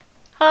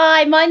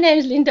Hi, my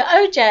name's Linda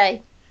OJ.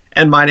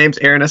 And my name's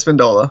Aaron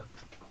Espindola.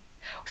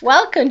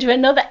 Welcome to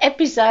another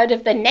episode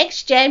of the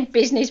Next Gen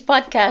Business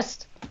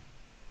Podcast.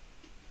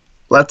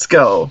 Let's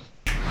go.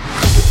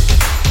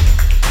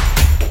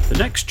 The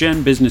Next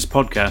Gen Business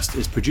Podcast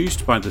is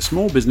produced by the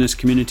Small Business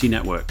Community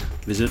Network.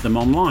 Visit them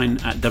online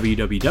at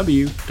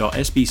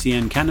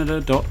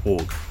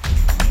www.sbcncanada.org.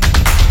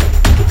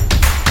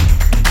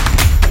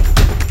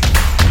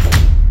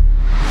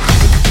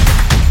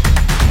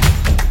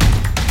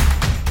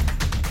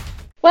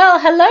 Well,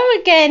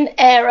 hello again,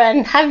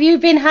 Aaron. Have you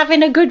been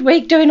having a good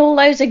week doing all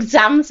those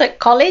exams at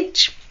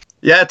college?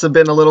 Yeah, it's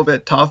been a little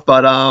bit tough,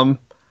 but I'm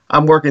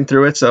working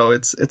through it, so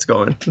it's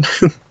going.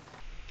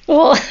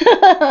 Well,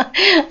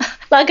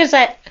 like I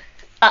said,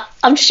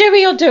 I'm sure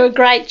you'll do a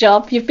great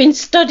job. You've been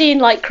studying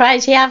like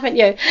crazy, haven't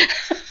you?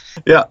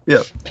 Yeah.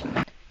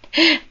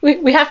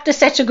 We have to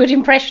set a good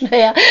impression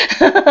here.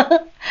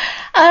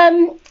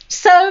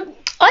 So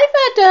I've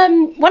had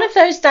one of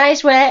those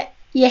days where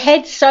your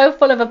head's so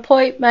full of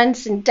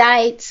appointments and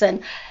dates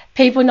and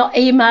people not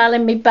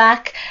emailing me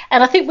back.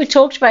 And I think we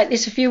talked about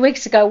this a few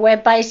weeks ago where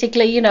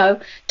basically,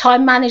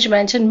 time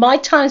management and my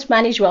time's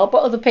managed well,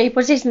 but other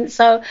people's isn't.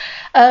 So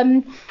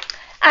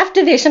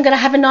after this, I'm going to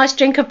have a nice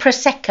drink of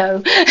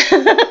Prosecco.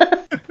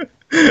 Tonight,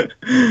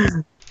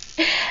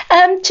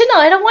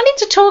 I wanted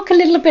to talk a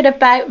little bit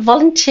about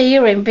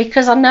volunteering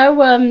because I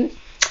know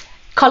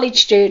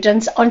college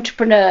students,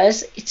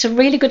 entrepreneurs, it's a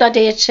really good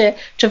idea to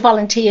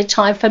volunteer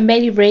time for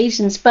many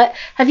reasons. But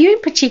have you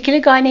in particular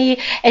got any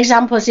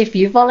examples if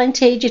you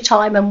volunteered your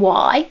time and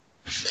why?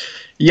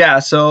 Yeah,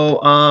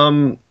 so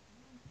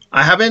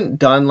I haven't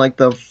done like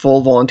the full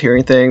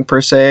volunteering thing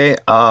per se,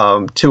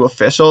 too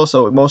official.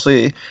 So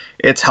mostly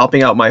it's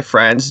helping out my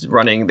friends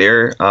running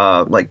their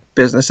like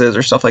businesses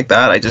or stuff like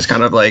that. I just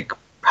kind of like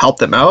help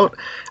them out.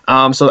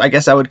 So I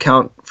guess that would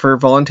count for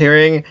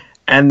volunteering.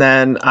 And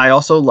then I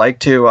also like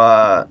to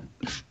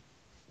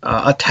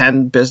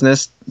attend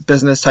business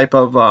type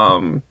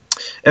of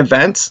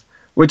events,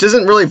 which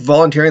isn't really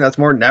volunteering. That's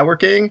more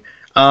networking.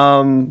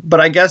 But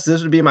I guess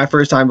this would be my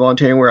first time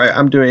volunteering where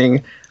I'm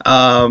doing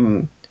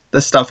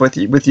this stuff with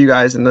you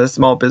guys in the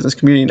Small Business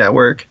Community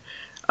Network,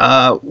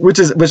 which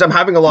I'm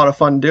having a lot of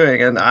fun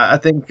doing. And I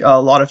think a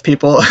lot of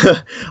people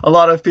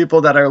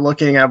that are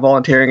looking at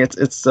volunteering,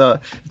 it's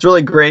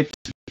really great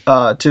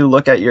to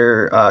look at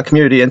your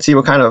community and see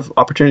what kind of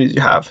opportunities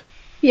you have.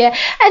 Yeah,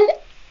 and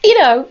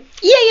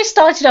you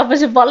started off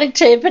as a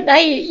volunteer, but now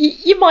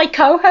you're my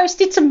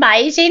co-host. It's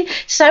amazing.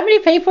 So many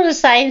people are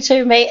saying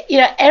to me,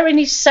 Aaron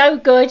is so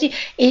good.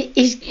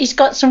 He's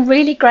got some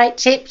really great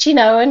tips,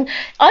 and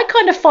I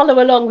kind of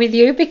follow along with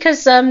you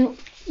because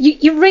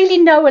you really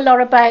know a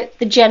lot about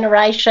the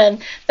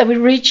generation that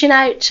we're reaching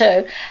out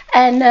to.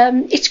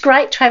 And it's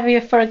great to have you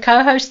for a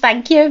co-host.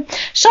 Thank you.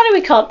 Sorry we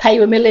can't pay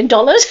you $1 million.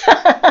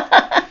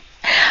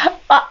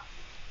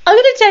 I'm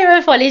going to tell you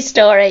a funny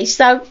story.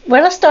 So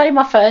when I started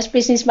my first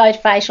business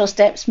motivational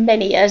steps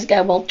many years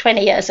ago,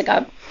 20 years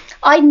ago,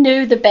 I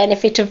knew the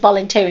benefit of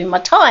volunteering my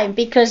time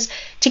because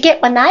to get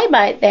my name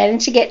out there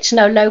and to get to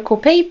know local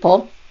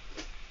people,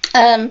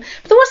 there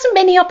wasn't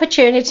many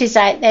opportunities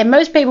out there.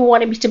 Most people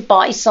wanted me to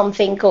buy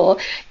something or,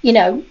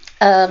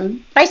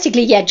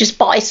 just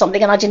buy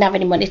something, and I didn't have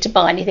any money to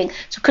buy anything,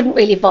 so I couldn't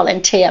really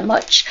volunteer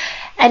much.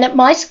 And at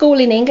my school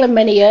in England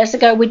many years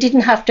ago, we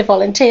didn't have to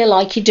volunteer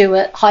like you do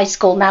at high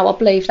school now. I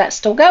believe that's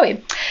still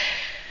going.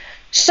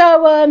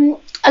 So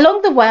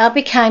along the way, I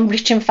became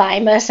rich and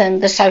famous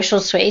and the social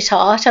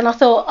sweetheart, and I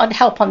thought I'd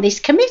help on this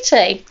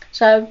committee.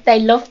 So they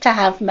loved to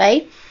have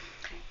me.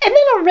 And then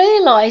I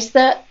realised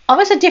that I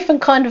was a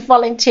different kind of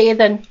volunteer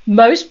than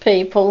most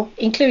people,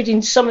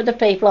 including some of the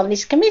people on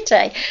this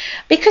committee,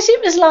 because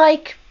it was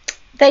like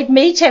they'd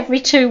meet every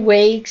 2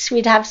 weeks,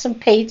 we'd have some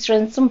pizza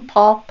and some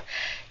pop,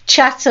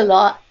 chat a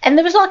lot, and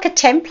there was like a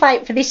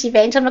template for this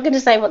event. I'm not going to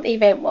say what the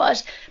event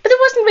was, but there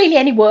wasn't really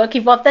any work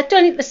involved. They'd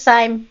done it the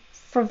same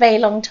for a very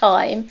long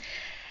time.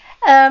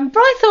 But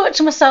I thought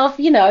to myself,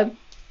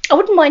 I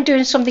wouldn't mind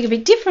doing something a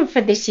bit different for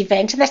this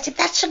event. And they said,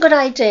 that's a good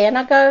idea. And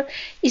I go,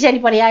 is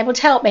anybody able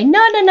to help me?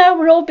 No,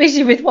 we're all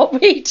busy with what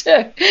we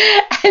do.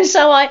 And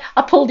so I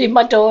pulled in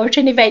my daughter,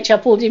 and eventually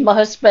I pulled in my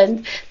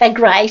husband. They're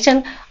great,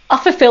 and I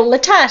fulfilled the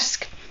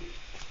task.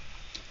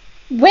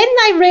 When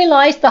they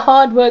realised the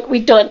hard work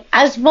we'd done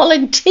as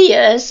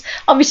volunteers,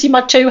 obviously my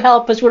 2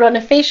 helpers were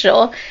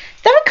unofficial,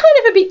 they were kind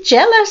of a bit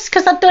jealous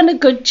because I'd done a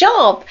good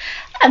job.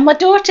 And my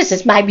daughter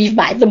says, maybe you've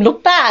made them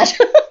look bad.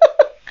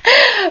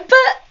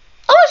 But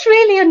I was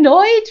really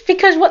annoyed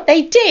because what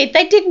they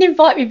didn't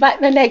invite me back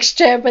the next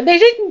year, but they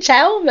didn't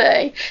tell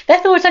me. They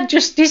thought I'd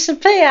just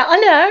disappear. I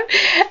know.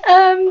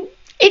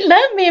 It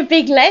learned me a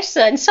big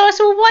lesson. So I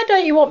said, well, why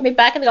don't you want me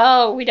back? And they go,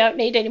 oh, we don't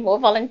need any more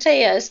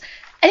volunteers.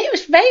 And it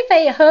was very,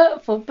 very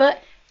hurtful,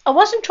 but I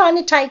wasn't trying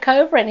to take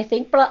over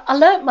anything, but I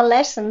learned my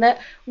lesson that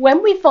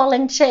when we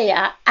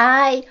volunteer,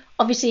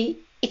 obviously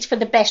it's for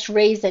the best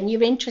reason.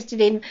 You're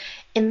interested in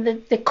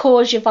the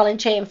cause you're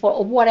volunteering for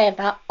or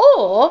whatever,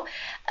 or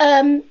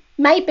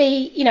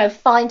maybe,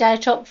 find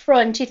out up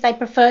front if they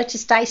prefer to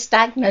stay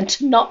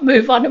stagnant and not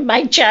move on and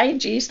make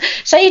changes,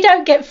 so you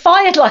don't get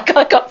fired like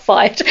I got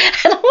fired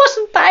and I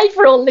wasn't paid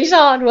for all this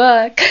hard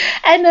work.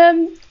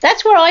 And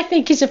that's what I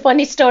think is a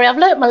funny story. I've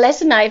learnt my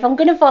lesson now. If I'm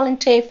going to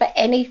volunteer for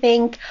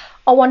anything,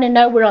 I want to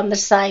know we're on the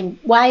same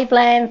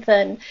wavelength,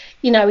 and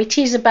it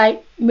is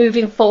about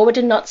moving forward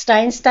and not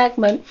staying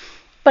stagnant.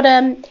 But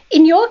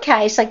in your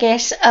case, I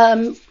guess,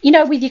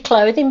 with your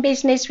clothing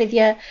business, with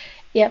your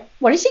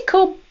what is it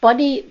called?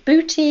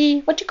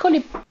 Booty? What do you call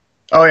it?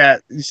 Oh yeah.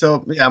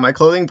 So yeah, my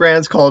clothing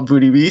brand's called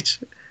Booty Beach.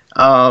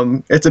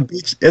 It's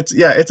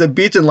a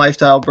beach and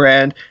lifestyle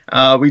brand.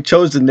 We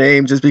chose the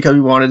name just because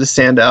we wanted to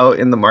stand out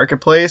in the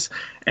marketplace,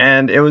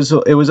 and it was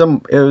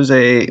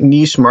a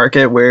niche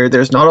market where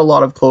there's not a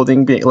lot of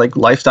clothing being like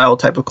lifestyle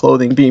type of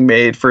clothing being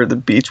made for the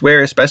beach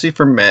wear, especially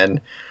for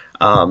men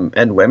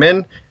and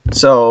women.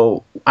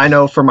 So I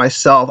know for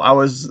myself, I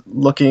was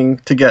looking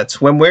to get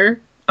swimwear.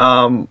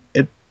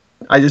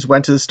 I just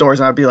went to the stores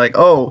and I'd be like,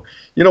 oh,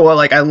 you know what?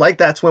 Like, I like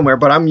that swimwear,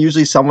 but I'm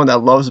usually someone that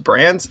loves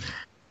brands.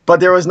 But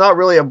there was not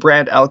really a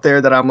brand out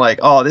there that I'm like,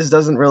 oh, this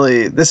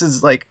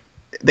is like,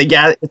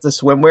 it's a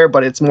swimwear,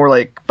 but it's more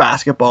like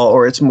basketball,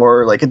 or it's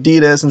more like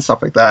Adidas and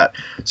stuff like that.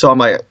 So I'm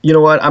like, you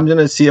know what? I'm going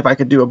to see if I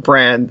could do a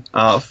brand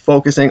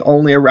focusing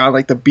only around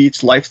like the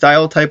beach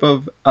lifestyle type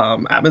of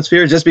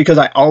atmosphere, just because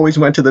I always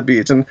went to the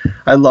beach and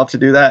I love to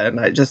do that. And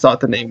I just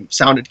thought the name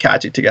sounded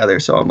catchy together.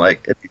 So I'm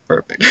like, it'd be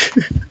perfect.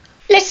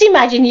 Let's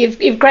imagine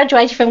you've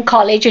graduated from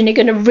college and you're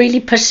going to really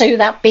pursue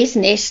that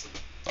business.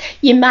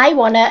 You may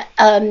want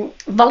to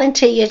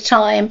volunteer your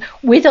time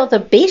with other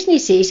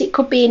businesses. It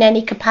could be in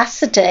any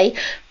capacity,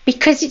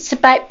 because it's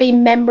about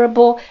being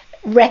memorable,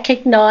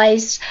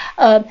 recognised,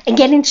 and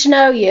getting to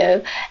know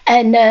you.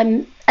 And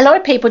a lot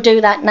of people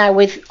do that now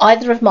with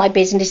either of my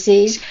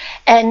businesses,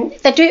 and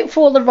they do it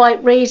for all the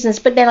right reasons,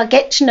 but then I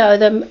get to know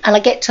them and I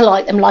get to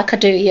like them like I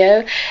do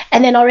you,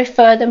 and then I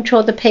refer them to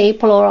other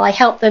people, or I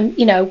help them,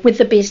 with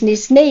the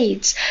business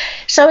needs.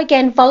 So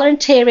again,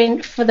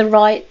 volunteering for the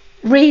right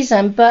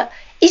reason. But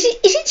is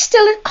it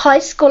still at high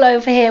school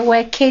over here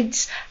where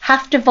kids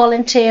have to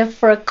volunteer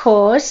for a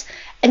cause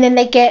and then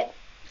they get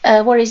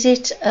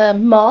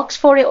marks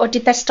for it, or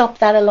did they stop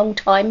that a long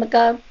time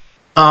ago?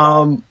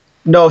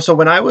 No, so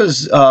when I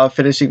was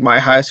finishing my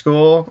high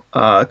school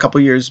a couple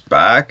years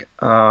back,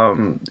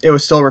 it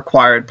was still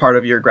required part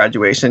of your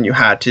graduation. You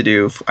had to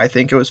do, I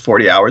think it was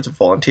 40 hours of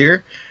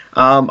volunteer.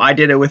 I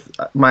did it with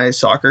my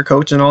soccer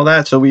coach and all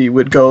that. So we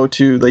would go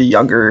to the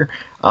younger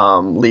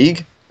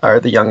league, or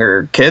the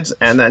younger kids,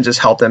 and then just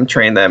help them,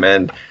 train them,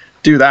 and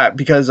do that,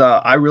 because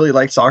I really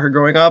liked soccer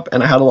growing up,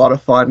 and I had a lot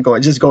of fun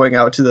going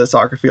out to the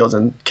soccer fields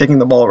and kicking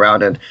the ball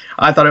around, and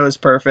I thought it was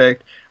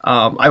perfect.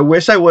 I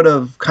wish I would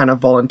have kind of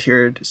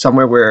volunteered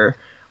somewhere where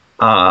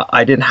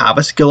I didn't have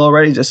a skill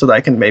already, just so that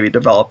I can maybe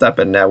develop that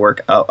but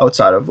network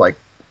outside of like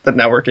the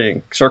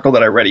networking circle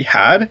that I already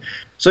had.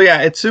 So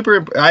yeah,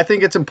 I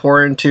think it's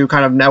important to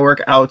kind of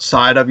network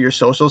outside of your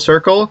social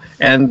circle,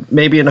 and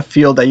maybe in a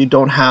field that you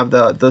don't have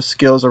the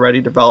skills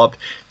already developed,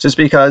 just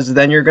because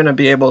then you're going to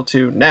be able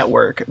to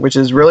network, which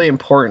is really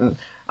important.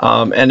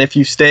 And if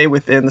you stay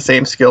within the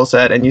same skill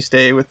set and you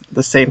stay with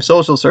the same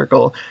social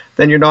circle,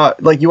 then you're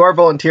not, like, you are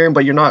volunteering,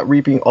 but you're not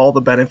reaping all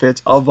the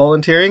benefits of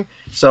volunteering.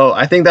 So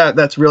I think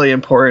that's really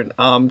important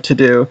to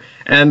do.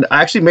 And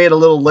I actually made a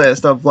little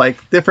list of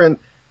like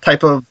different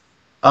type of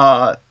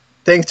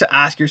things to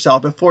ask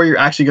yourself before you're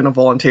actually going to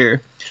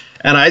volunteer.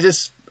 And I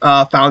just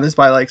found this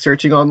by like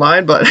searching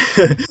online, but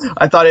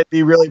I thought it'd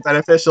be really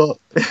beneficial.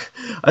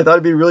 I thought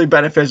it'd be really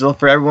beneficial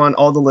for everyone,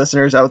 all the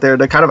listeners out there,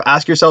 to kind of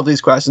ask yourself these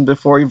questions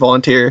before you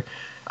volunteer,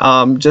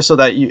 just so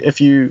that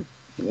you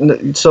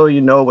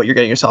know what you're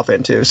getting yourself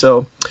into.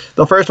 So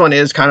the first one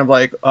is kind of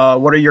like,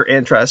 what are your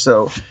interests?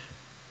 So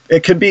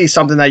it could be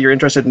something that you're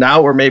interested in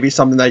now, or maybe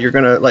something that you're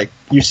going to, like,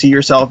 you see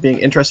yourself being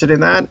interested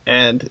in that,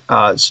 and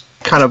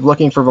kind of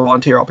looking for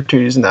volunteer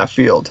opportunities in that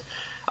field.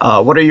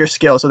 What are your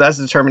skills? So that's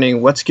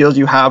determining what skills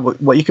you have,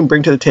 what you can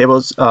bring to the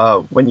tables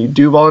when you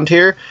do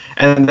volunteer.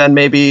 And then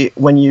maybe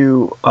when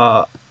you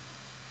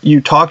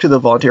talk to the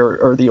volunteer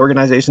or the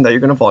organization that you're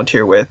going to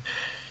volunteer with,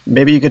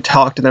 maybe you could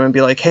talk to them and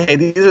be like, hey,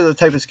 these are the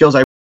type of skills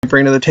I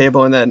bring to the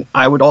table. And then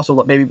I would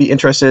also maybe be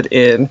interested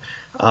in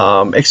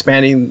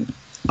expanding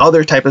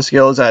other type of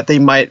skills that they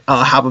might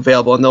have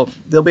available, and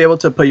they'll be able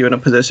to put you in a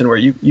position where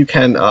you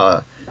can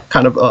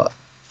kind of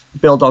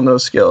build on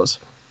those skills.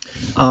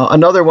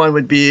 Another one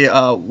would be,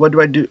 what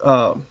do I do?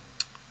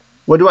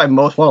 What do I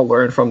most want to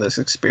learn from this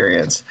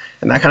experience?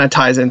 And that kind of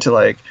ties into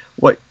like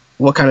what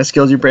kind of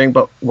skills you bring,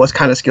 but what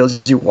kind of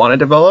skills you want to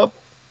develop.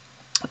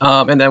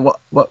 And then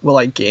what will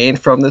I gain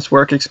from this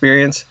work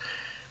experience?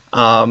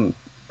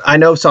 I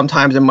know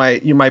sometimes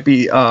you might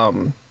be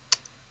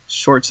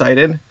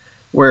short-sighted,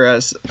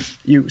 whereas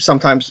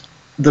sometimes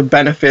the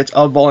benefits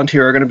of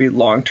volunteer are going to be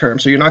long-term.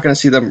 So you're not going to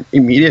see them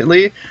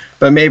immediately,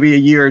 but maybe a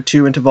year or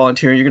two into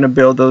volunteering, you're going to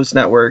build those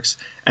networks.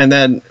 And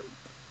then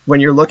when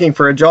you're looking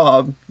for a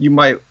job, you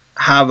might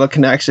have a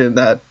connection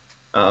that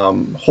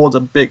holds a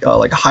big,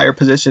 like a higher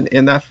position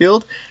in that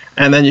field,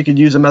 and then you could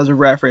use them as a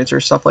reference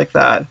or stuff like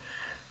that.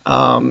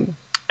 And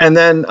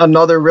then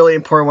another really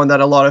important one that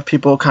a lot of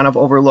people kind of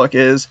overlook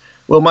is,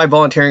 will my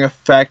volunteering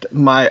affect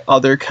my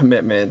other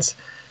commitments?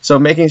 So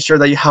making sure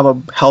that you have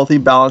a healthy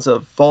balance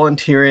of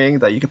volunteering,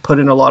 that you can put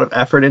in a lot of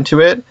effort into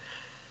it,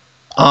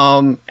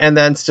 and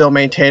then still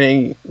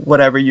maintaining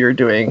whatever you're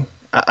doing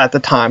at the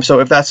time. So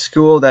if that's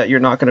school, that you're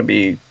not going to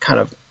be kind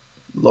of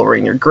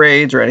lowering your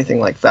grades or anything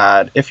like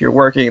that. If you're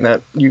working,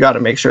 that you got to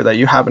make sure that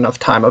you have enough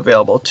time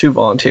available to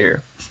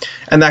volunteer.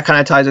 And that kind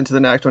of ties into the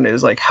next one,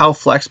 is like how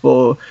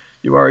flexible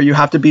you are. You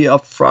have to be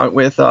upfront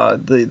with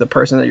the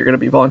person that you're going to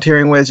be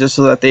volunteering with, just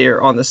so that they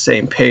are on the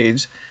same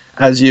page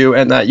as you,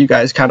 and that you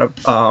guys kind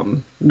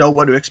of know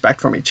what to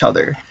expect from each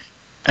other.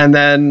 And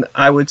then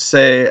I would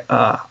say,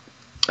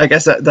 I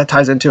guess that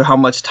ties into how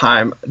much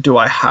time do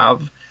I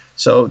have.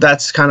 So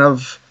that's kind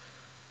of,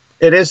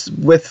 it is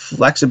with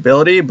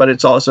flexibility, but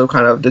it's also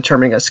kind of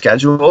determining a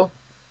schedule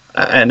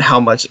and how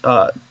much,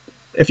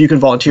 if you can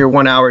volunteer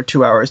 1 hour,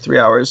 2 hours, 3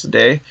 hours a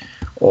day,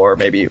 or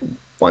maybe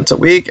once a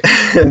week,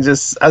 and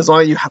just as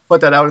long as you put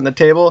that out on the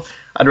table,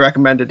 I'd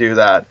recommend to do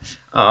that.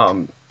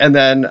 And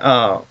then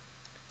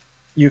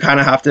you kind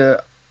of have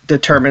to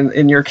determine,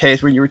 in your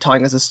case where you were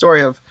telling us a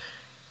story of,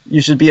 you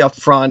should be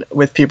upfront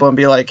with people and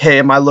be like, hey,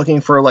 am I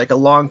looking for like a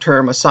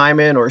long-term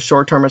assignment or a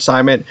short-term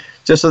assignment,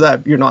 just so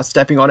that you're not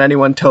stepping on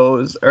anyone's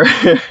toes,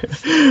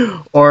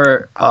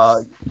 or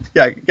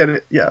get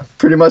it. Yeah,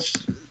 pretty much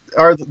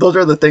those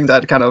are the things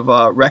I'd kind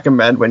of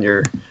recommend when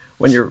you're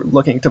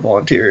looking to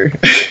volunteer.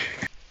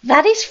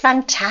 That is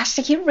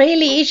fantastic. It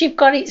really is. You've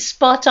got it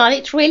spot on.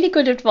 It's really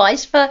good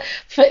advice for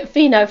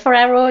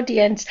our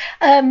audience.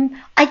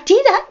 I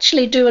did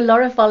actually do a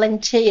lot of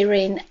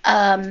volunteering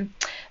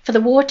for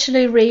the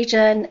Waterloo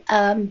Region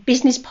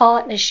Business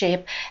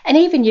Partnership, and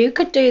even you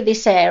could do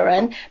this,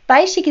 Aaron.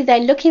 Basically, they're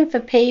looking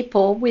for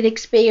people with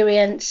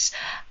experience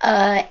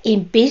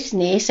in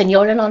business, and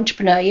you're an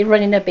entrepreneur, you're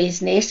running a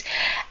business.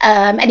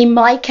 And in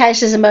my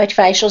case, as a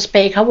motivational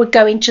speaker, I would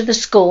go into the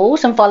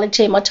schools and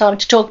volunteer my time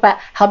to talk about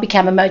how I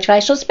became a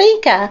motivational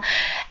speaker,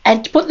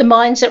 and to put the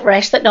minds at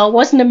rest that no, I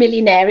wasn't a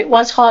millionaire. It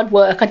was hard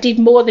work. I did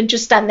more than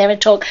just stand there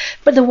and talk.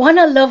 But the one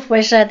I loved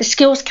was the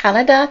Skills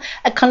Canada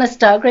at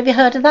Conestoga. Have you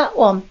heard of that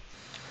one?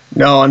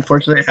 No,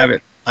 unfortunately,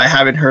 I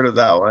haven't heard of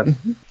that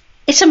one.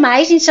 It's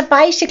amazing. So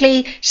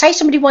basically, say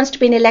somebody wants to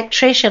be an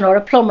electrician or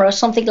a plumber or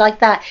something like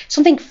that,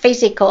 something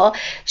physical.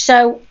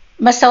 So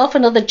myself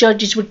and other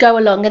judges would go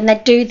along and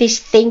they'd do this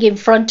thing in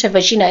front of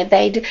us.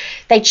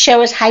 They'd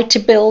show us how to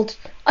build,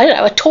 I don't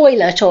know, a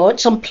toilet or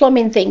some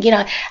plumbing thing,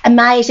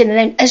 amazing. And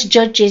then as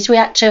judges, we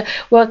had to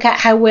work out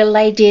how well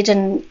they did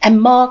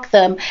and mark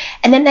them.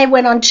 And then they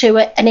went on to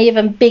an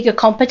even bigger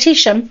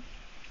competition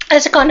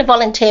as a kind of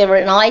volunteer,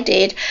 and I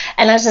did.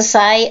 And as I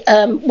say,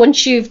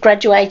 once you've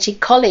graduated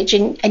college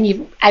and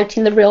you're out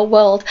in the real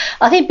world,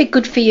 I think it'd be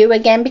good for you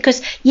again,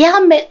 because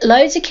I met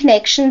loads of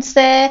connections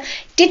there.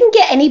 Didn't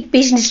get any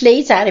business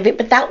leads out of it,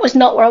 but that was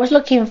not what I was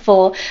looking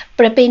for.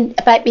 But it's been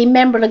about being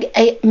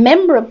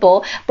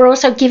memorable, but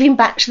also giving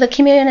back to the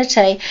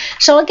community.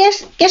 So I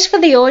guess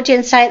for the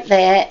audience out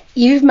there,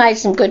 you've made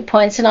some good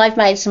points, and I've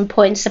made some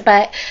points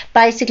about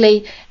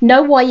basically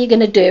know why you're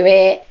going to do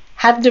it.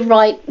 Have the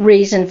right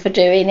reason for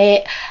doing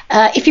it.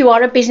 If you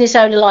are a business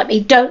owner like me,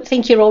 don't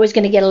think you're always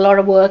going to get a lot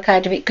of work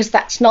out of it, because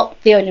that's not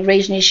the only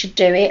reason you should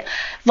do it.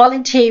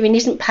 Volunteering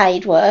isn't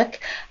paid work.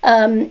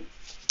 I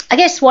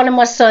guess one of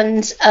my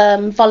sons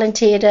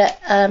volunteered at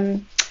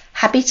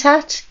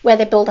Habitat, where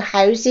they build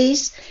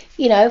houses,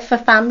 for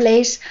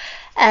families.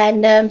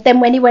 And then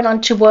when he went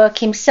on to work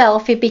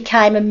himself, he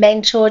became a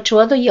mentor to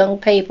other young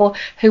people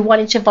who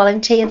wanted to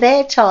volunteer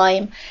their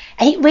time.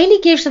 And it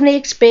really gives them the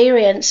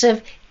experience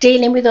of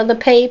dealing with other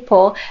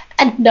people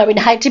and knowing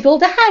how to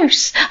build a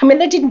house. I mean,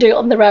 they didn't do it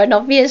on their own,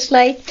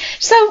 obviously.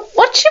 So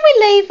what should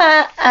we leave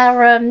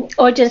our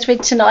audience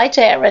with tonight,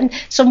 Aaron?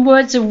 Some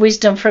words of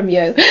wisdom from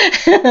you.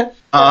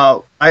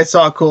 I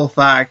saw a cool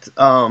fact,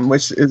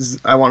 which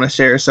is I want to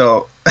share.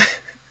 So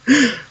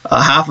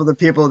half of the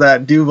people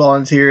that do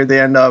volunteer, they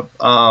end up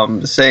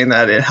saying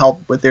that it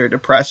helped with their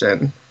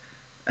depression.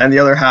 And the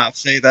other half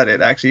say that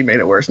it actually made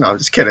it worse. No, I'm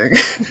just kidding.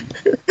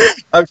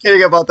 I'm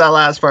kidding about that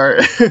last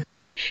part.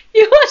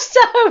 You are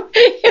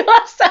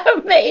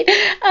so mean.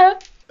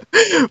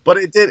 But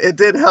it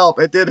did help.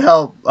 It did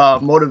help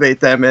motivate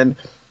them. And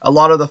a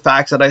lot of the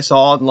facts that I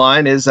saw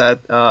online is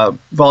that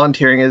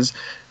volunteering is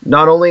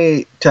not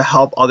only to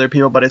help other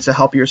people, but it's to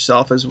help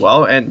yourself as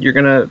well. And you're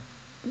going to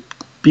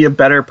be a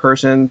better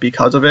person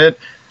because of it.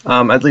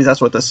 At least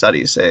that's what the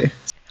studies say.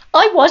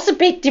 I was a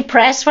bit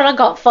depressed when I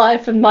got fired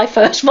from my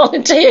first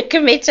volunteer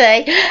committee.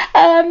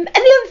 And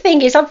the other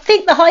thing is, I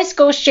think the high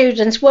school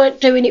students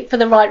weren't doing it for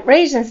the right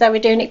reasons. They were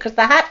doing it because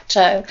they had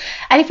to.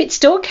 And if it's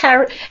still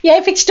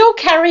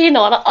carrying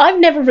on, I've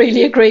never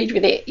really agreed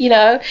with it,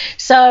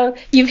 So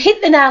you've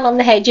hit the nail on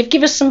the head. You've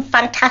given us some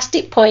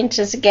fantastic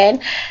pointers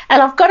again.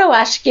 And I've got to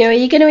ask you, are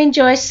you going to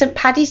enjoy St.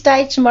 Paddy's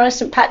Day tomorrow,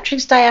 St.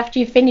 Patrick's Day, after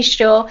you finish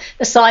your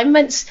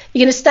assignments?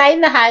 You're going to stay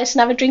in the house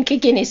and have a drink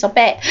of Guinness, I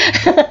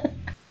bet.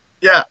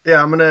 Yeah,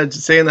 I'm gonna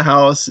stay in the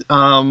house.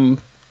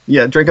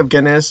 Drink up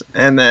Guinness,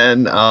 and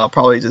then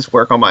probably just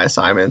work on my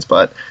assignments,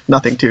 but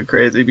nothing too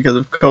crazy because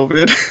of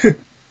COVID.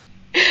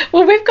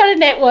 Well, we've got a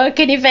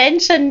networking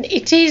event, and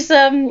it is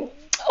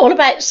all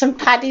about St.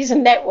 Paddy's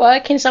and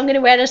networking. So I'm going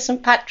to wear a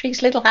St.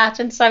 Patrick's little hat,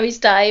 and so is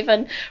Dave,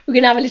 and we're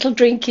going to have a little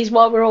drinkies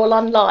while we're all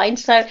online.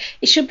 So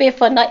it should be a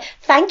fun night.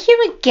 Thank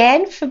you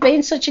again for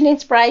being such an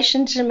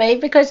inspiration to me,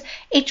 because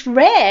it's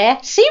rare,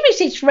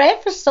 seriously, it's rare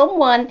for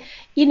someone,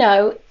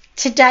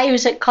 today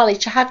who's at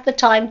college to have the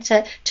time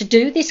to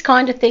do this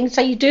kind of thing.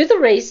 So you do the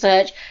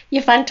research,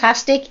 you're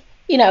fantastic,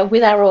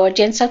 with our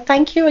audience. So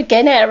thank you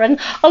again, Aaron.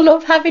 I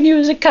love having you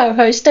as a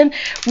co-host, and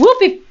we'll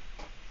be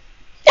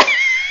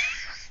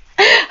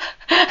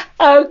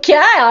okay,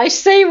 I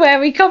see where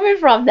we're coming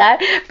from now.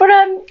 But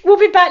we'll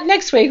be back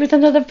next week with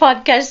another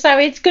podcast. So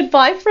it's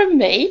goodbye from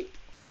me.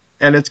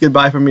 And it's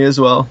goodbye from me as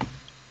well.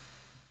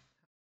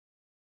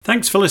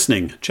 Thanks for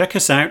listening. Check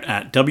us out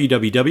at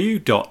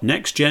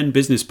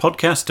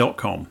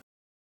www.nextgenbusinesspodcast.com.